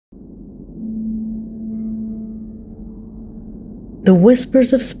The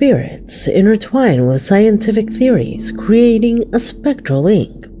whispers of spirits intertwine with scientific theories, creating a spectral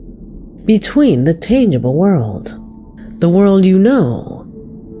link between the tangible world, the world you know,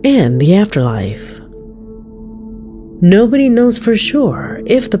 and the afterlife. Nobody knows for sure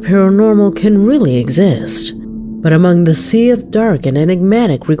if the paranormal can really exist, but among the sea of dark and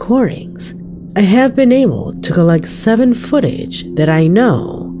enigmatic recordings, I have been able to collect 7 footage that I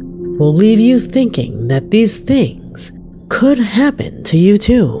know will leave you thinking that these things could happen to you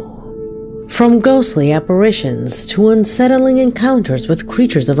too. From ghostly apparitions to unsettling encounters with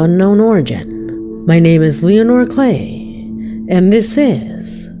creatures of unknown origin, my name is Leonore Clay, and this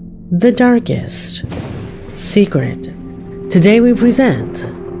is The Darkest Secret. Today we present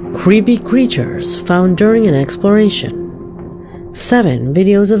creepy creatures found during an exploration. 7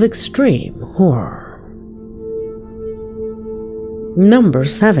 videos of extreme horror. Number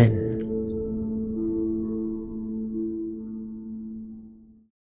 7.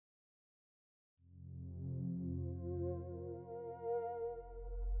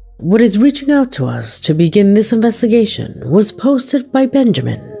 What is reaching out to us to begin this investigation was posted by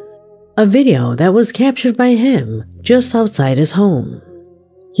Benjamin, a video that was captured by him just outside his home.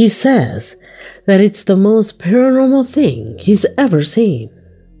 He says that it's the most paranormal thing he's ever seen.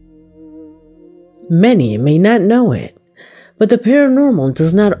 Many may not know it, but the paranormal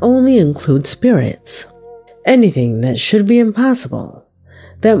does not only include spirits. Anything that should be impossible,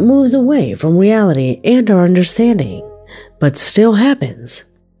 that moves away from reality and our understanding, but still happens,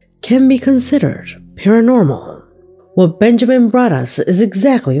 can be considered paranormal. What Benjamin brought us is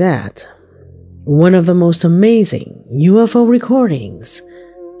exactly that. One of the most amazing UFO recordings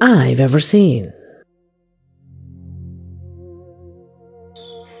I've ever seen.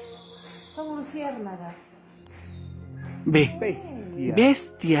 Ve,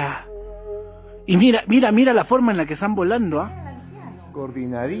 bestia. Y mira la forma en la que están volando, ¿ah?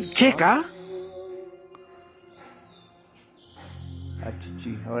 Coordinadito. Checa.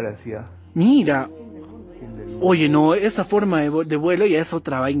 Chichi, ahora sí. Mira. Oye, no, esa forma de vuelo ya es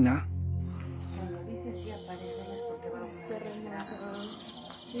otra vaina.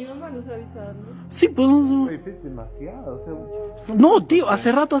 Mi mamá nos ha avisado. Sí, pues. Es demasiado, o sea, No, tío,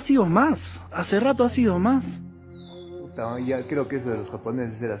 hace rato ha sido más. Hace rato ha sido más. Puta, ya creo que eso de los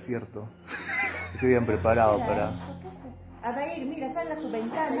japoneses era cierto. Se habían preparado para... Adair, mira, sale a tu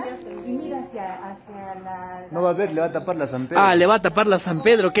ventana y mira hacia la... No va a ver, le va a tapar la San Pedro. Ah, le va a tapar la San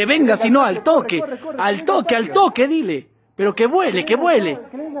Pedro. Que venga, si no, al toque. Al toque, dile. Pero que vuele, que vuele.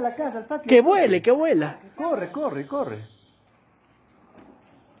 Que venga a la casa, al patio. Que vuele, que vuela. Corre.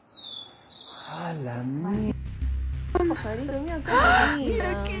 A la mierda. Pajarito, mira qué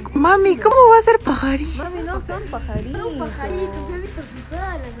bonita. Mami, ¿cómo va a ser pajarito? Mami, no, son pajaritos. Son pajaritos, he visto sus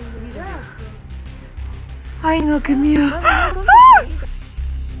alas en realidad. Ay, no, qué miedo.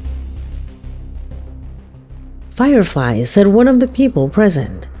 Firefly said one of the people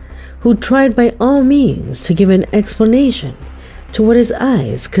present, who tried by all means to give an explanation to what his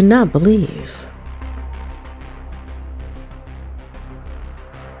eyes could not believe.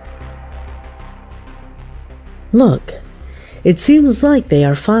 Look, it seems like they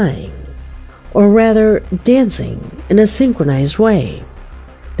are flying, or rather dancing in a synchronized way.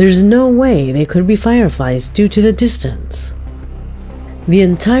 There's no way they could be fireflies due to the distance. The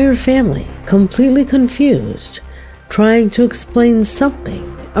entire family completely confused, trying to explain something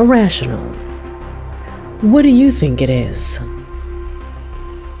irrational. What do you think it is?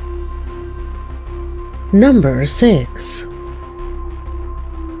 Number 6.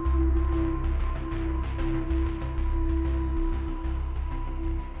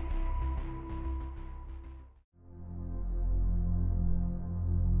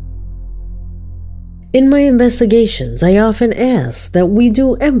 In my investigations, I often ask that we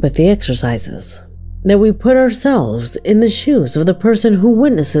do empathy exercises, that we put ourselves in the shoes of the person who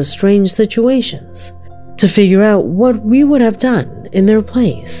witnesses strange situations, to figure out what we would have done in their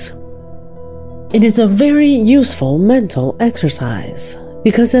place. It is a very useful mental exercise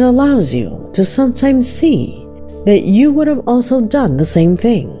because it allows you to sometimes see that you would have also done the same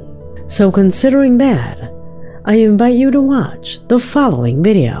thing. So considering that, I invite you to watch the following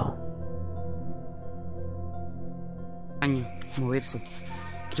video. Moverse.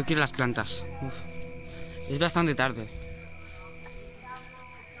 Creo que las plantas. Uf. Es bastante tarde.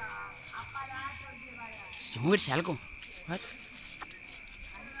 ¿Se moverse algo? What?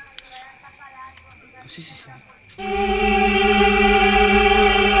 Sí.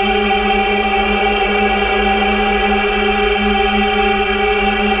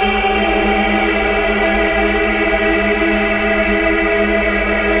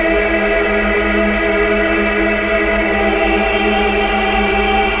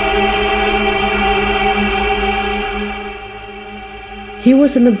 He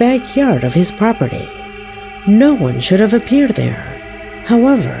was in the backyard of his property. No one should have appeared there.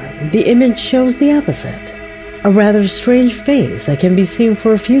 However, the image shows the opposite. A rather strange face that can be seen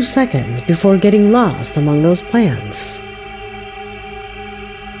for a few seconds before getting lost among those plants.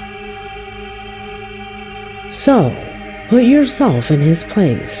 So, put yourself in his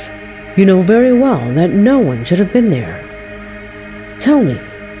place. You know very well that no one should have been there. Tell me,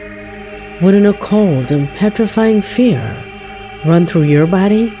 wouldn't a cold and petrifying fear run through your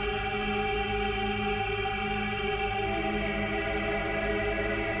body?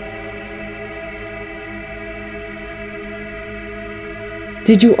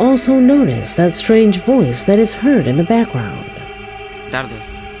 Did you also notice that strange voice that is heard in the background? Tarde.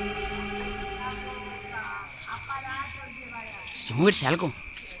 Si moverse algo.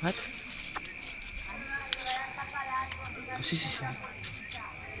 What? Sí.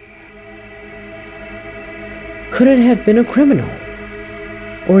 Could it have been a criminal?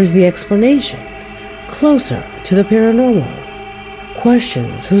 Or is the explanation closer to the paranormal?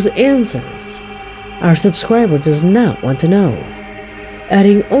 Questions whose answers our subscriber does not want to know,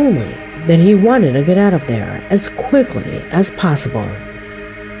 adding only that he wanted to get out of there as quickly as possible.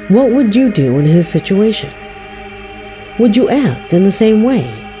 What would you do in his situation? Would you act in the same way?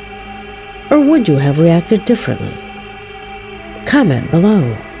 Or would you have reacted differently? Comment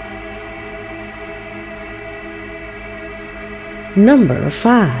below. Number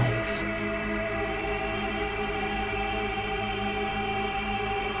 5.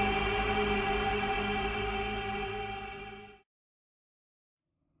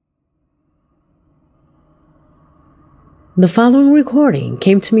 The following recording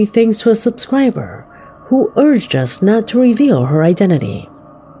came to me thanks to a subscriber who urged us not to reveal her identity.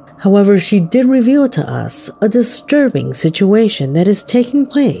 However, she did reveal to us a disturbing situation that is taking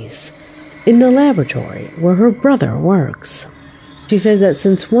place in the laboratory where her brother works. She says that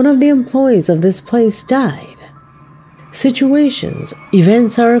since one of the employees of this place died,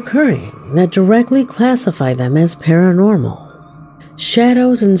 events are occurring that directly classify them as paranormal.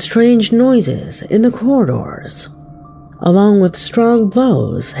 Shadows and strange noises in the corridors, along with strong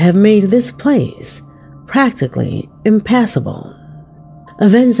blows, have made this place practically impassable.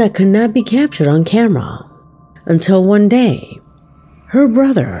 Events that could not be captured on camera until one day, her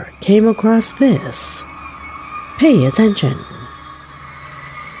brother came across this. Pay attention.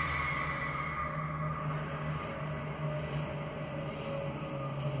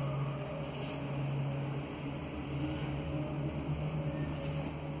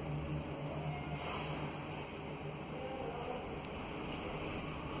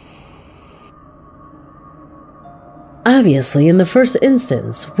 Obviously, in the first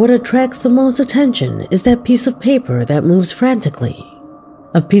instance, what attracts the most attention is that piece of paper that moves frantically.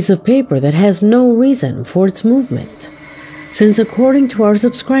 A piece of paper that has no reason for its movement, since according to our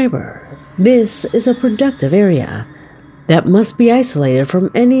subscriber, this is a productive area that must be isolated from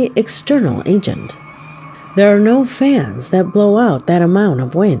any external agent. There are no fans that blow out that amount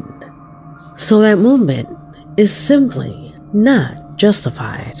of wind, so that movement is simply not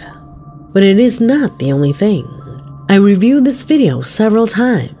justified. But it is not the only thing. I reviewed this video several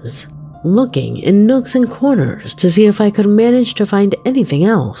times, looking in nooks and corners to see if I could manage to find anything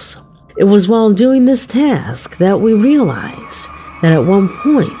else. It was while doing this task that we realized that at one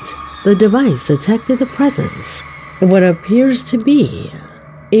point, the device detected the presence of what appears to be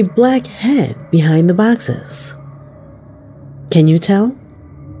a black head behind the boxes. Can you tell?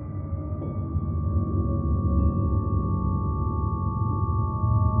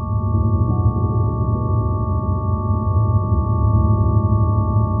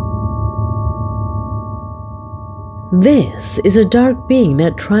 This is a dark being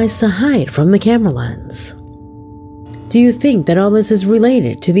that tries to hide from the camera lens. Do you think that all this is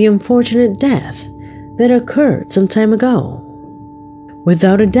related to the unfortunate death that occurred some time ago?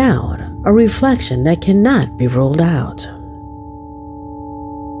 Without a doubt, a reflection that cannot be ruled out.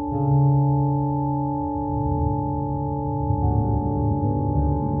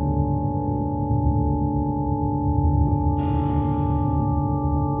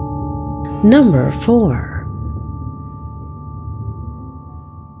 Number 4.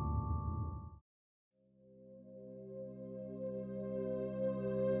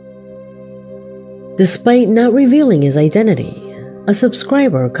 Despite not revealing his identity, a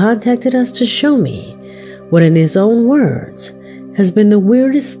subscriber contacted us to show me what, in his own words, has been the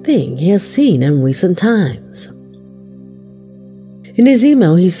weirdest thing he has seen in recent times. In his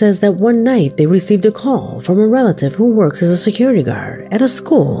email, he says that one night they received a call from a relative who works as a security guard at a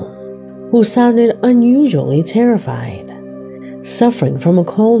school, who sounded unusually terrified, suffering from a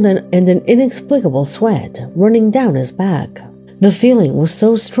cold and an inexplicable sweat running down his back. The feeling was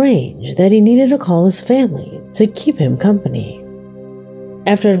so strange that he needed to call his family to keep him company.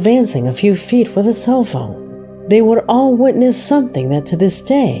 After advancing a few feet with a cell phone, they would all witness something that to this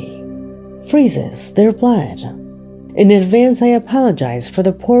day freezes their blood. In advance, I apologize for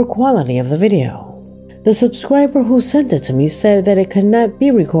the poor quality of the video. The subscriber who sent it to me said that it could not be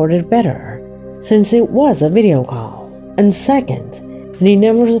recorded better, since it was a video call, and second, he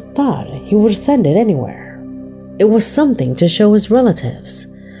never thought he would send it anywhere. It was something to show his relatives,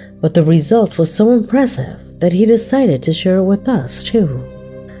 but the result was so impressive that he decided to share it with us too.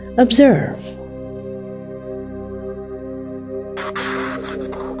 Observe.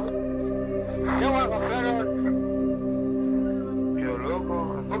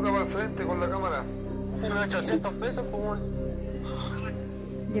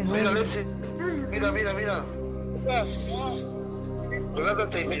 Mira, Alexis. Mira. ¿Rolando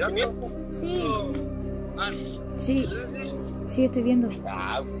está mirando? Sí, estoy viendo.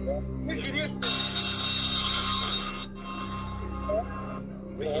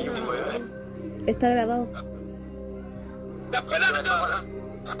 Está grabado.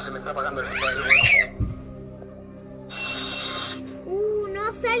 Se me está apagando el celular.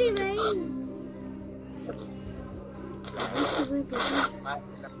 No sale de ahí.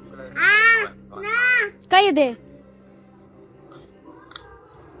 No. Cállate.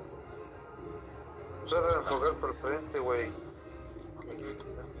 Trata de enfocar por frente, güey.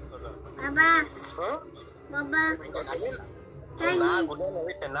 Papá. Papá. No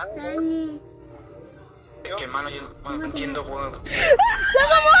viste nada. Es que, mano, yo no entiendo, güey.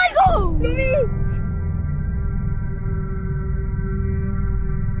 ¡Hagamos algo! ¡Lo vi!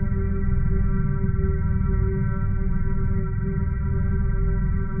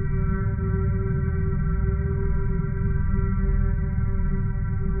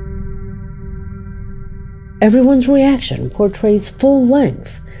 Everyone's reaction portrays full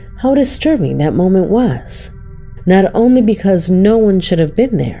length how disturbing that moment was, not only because no one should have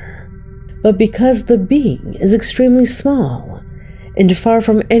been there, but because the being is extremely small and far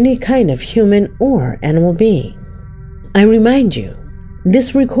from any kind of human or animal being. I remind you,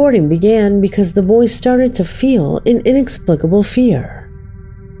 this recording began because the boy started to feel an inexplicable fear,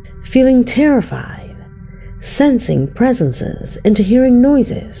 feeling terrified, sensing presences, and to hearing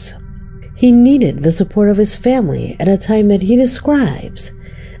noises. He needed the support of his family at a time that he describes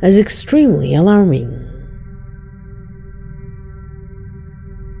as extremely alarming.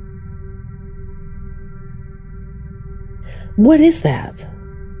 What is that?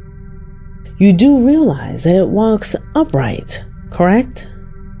 You do realize that it walks upright, correct?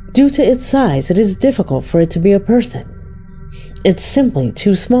 Due to its size, it is difficult for it to be a person. It's simply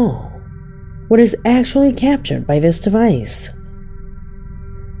too small. What is actually captured by this device?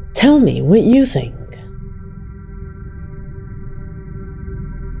 Tell me what you think.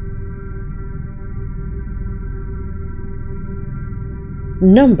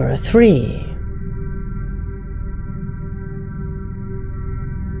 Number 3.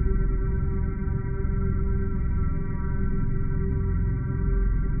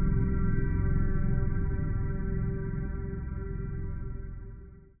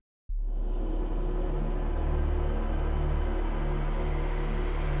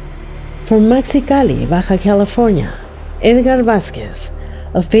 From Mexicali, Baja California, Edgar Vasquez,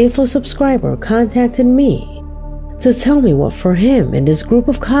 a faithful subscriber, contacted me to tell me what for him and his group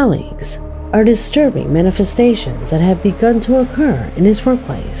of colleagues are disturbing manifestations that have begun to occur in his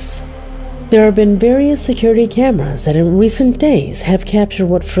workplace. There have been various security cameras that in recent days have captured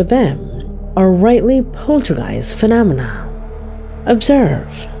what for them are rightly poltergeist phenomena.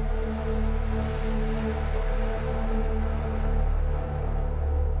 Observe.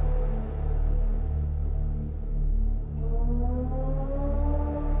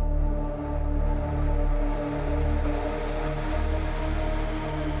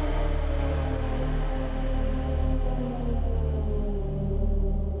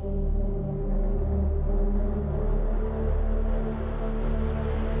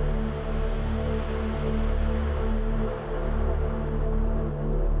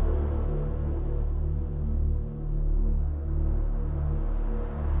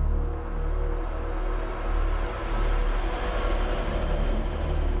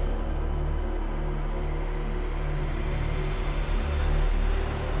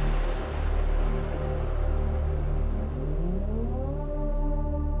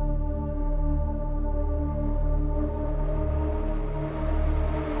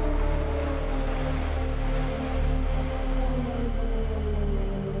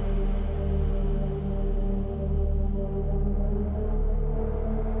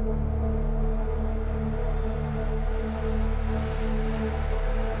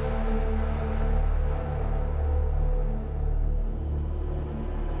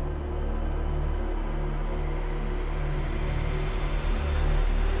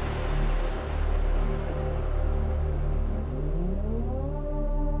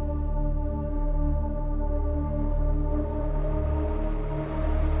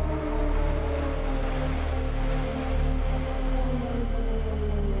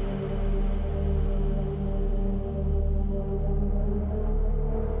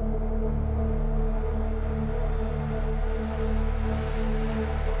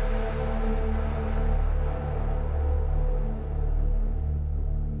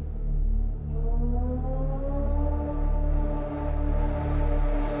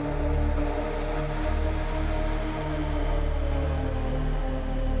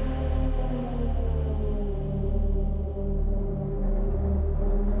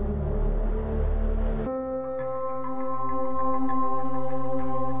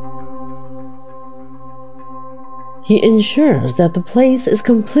 He ensures that the place is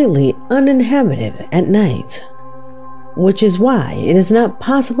completely uninhabited at night, which is why it is not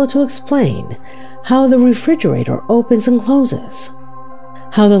possible to explain how the refrigerator opens and closes,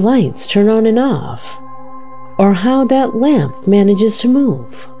 how the lights turn on and off, or how that lamp manages to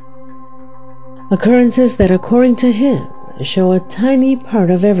move. Occurrences that, according to him, show a tiny part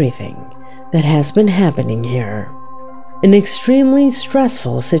of everything that has been happening here. An extremely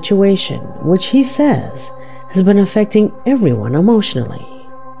stressful situation which he says has been affecting everyone emotionally.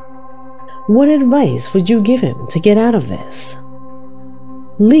 What advice would you give him to get out of this?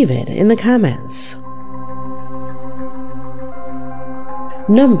 Leave it in the comments.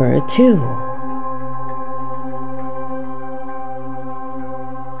 Number 2.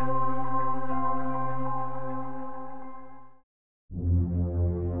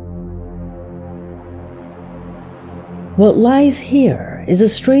 What lies here is a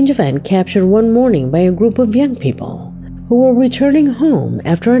strange event captured one morning by a group of young people who were returning home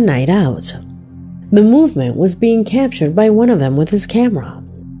after a night out. The movement was being captured by one of them with his camera,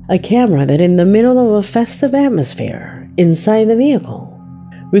 a camera that in the middle of a festive atmosphere inside the vehicle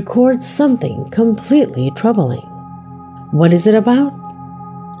records something completely troubling. What is it about?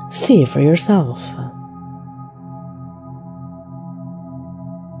 See for yourself.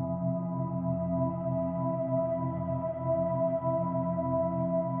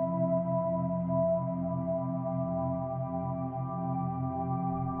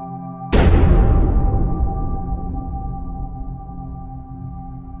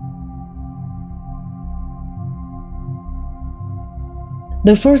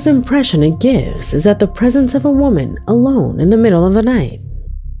 The first impression it gives is that the presence of a woman alone in the middle of the night.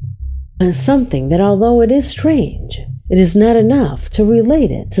 Something that, although it is strange, it is not enough to relate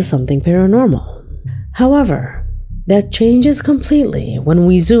it to something paranormal. However, that changes completely when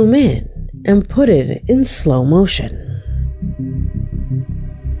we zoom in and put it in slow motion.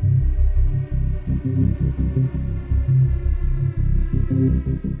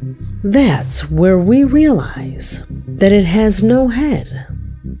 That's where we realize that it has no head.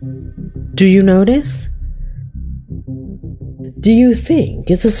 Do you notice? Do you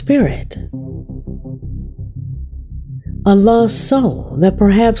think it's a spirit? A lost soul that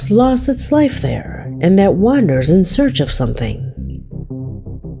perhaps lost its life there and that wanders in search of something?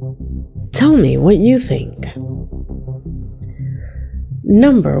 Tell me what you think.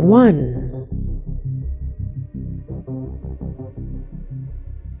 Number 1.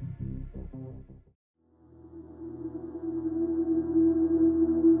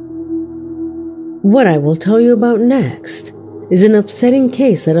 What I will tell you about next is an upsetting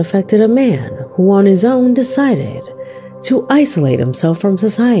case that affected a man who on his own decided to isolate himself from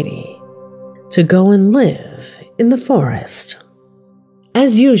society, to go and live in the forest.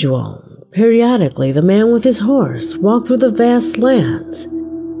 As usual, periodically the man with his horse walked through the vast lands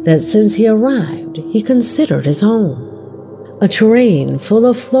that since he arrived he considered his home, a terrain full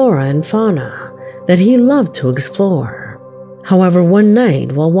of flora and fauna that he loved to explore. However, one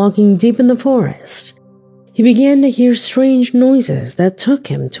night, while walking deep in the forest, he began to hear strange noises that took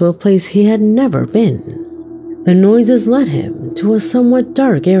him to a place he had never been. The noises led him to a somewhat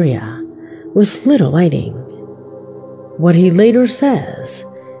dark area with little lighting. What he later says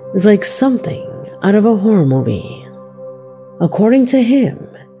is like something out of a horror movie. According to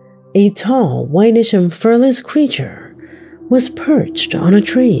him, a tall, whitish and furless creature was perched on a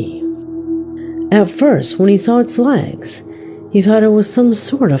tree. At first, when he saw its legs, he thought it was some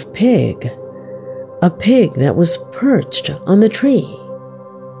sort of pig, a pig that was perched on the tree.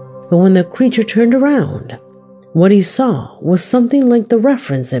 But when the creature turned around, what he saw was something like the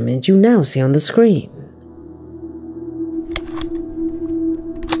reference image you now see on the screen.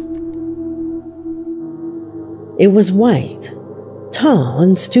 It was white, tall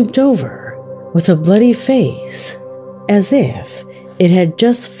and stooped over, with a bloody face, as if it had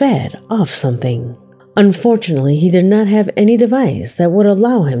just fed off something. Unfortunately, he did not have any device that would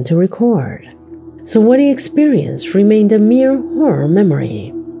allow him to record, so what he experienced remained a mere horror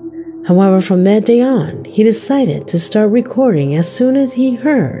memory. However, from that day on, he decided to start recording as soon as he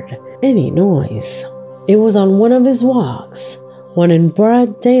heard any noise. It was on one of his walks, when in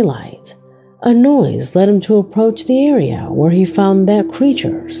broad daylight, a noise led him to approach the area where he found that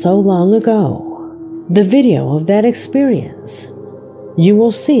creature so long ago. The video of that experience, you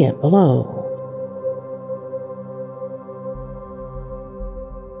will see it below.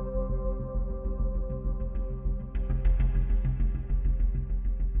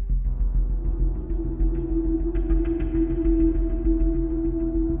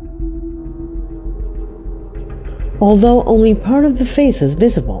 Although only part of the face is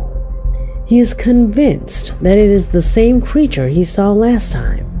visible, He is convinced that it is the same creature he saw last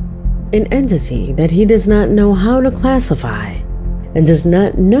time, an entity that he does not know how to classify and does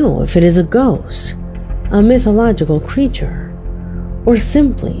not know if it is a ghost, a mythological creature, or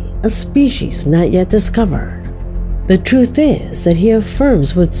simply a species not yet discovered. The truth is that he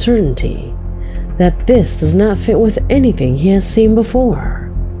affirms with certainty that this does not fit with anything he has seen before.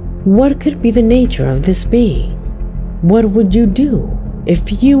 What could be the nature of this being? What would you do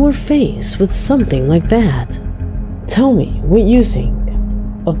if you were faced with something like that? Tell me what you think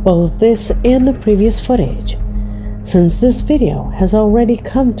of both this and the previous footage, since this video has already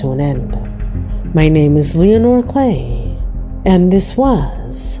come to an end. My name is Leonore Clay, and this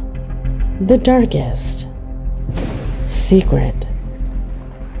was The Darkest Secret.